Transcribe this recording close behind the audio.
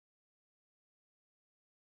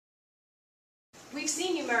We've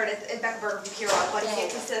seen you, Meredith, and Becca Berger from Vieira. Buddy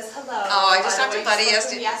Gates says hello. Oh, I just talked to Buddy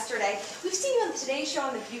yesterday. We've seen you on the Today Show,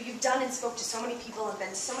 on The View. You've done and spoke to so many people and been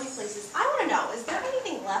to so many places. I want to know, is there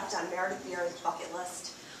anything left on Meredith Vieira's bucket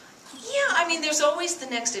list? Yeah, I mean, there's always the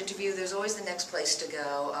next interview. There's always the next place to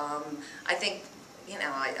go. I think, you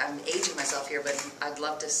know, I'm aging myself here, but I'd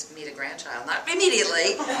love to meet a grandchild. Not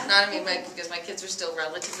immediately, because my kids are still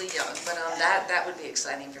relatively young, but that would be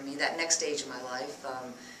exciting for me, that next stage of my life.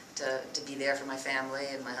 To be there for my family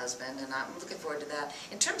and my husband, and I'm looking forward to that.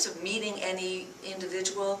 In terms of meeting any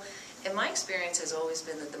individual, in my experience has always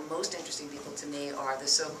been that the most interesting people to me are the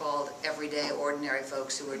so-called everyday, ordinary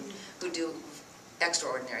folks who do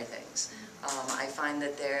extraordinary things. I find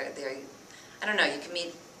that they're, I don't know, you can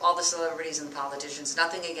meet all the celebrities and the politicians,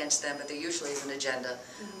 nothing against them, but there usually is an agenda,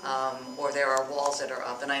 or there are walls that are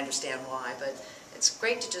up, and I understand why, but it's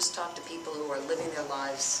great to just talk to people who are living their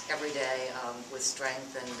lives every day with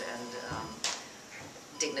strength and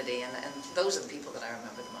dignity, and those are the people that I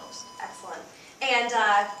remember the most. Excellent. And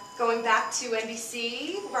going back to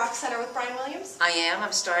NBC, Rock Center with Brian Williams? I am.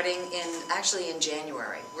 I'm starting actually in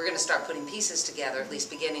January. We're going to start putting pieces together, at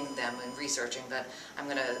least beginning them and researching, but I'm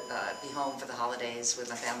going to be home for the holidays with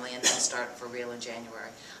my family and then start for real in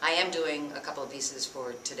January. I am doing a couple of pieces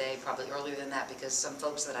for today, probably earlier than that, because some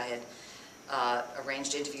folks that I had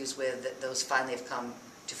arranged interviews with, those finally have come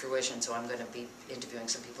to fruition, so I'm going to be interviewing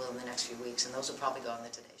some people in the next few weeks, and those will probably go on the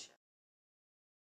Today Show.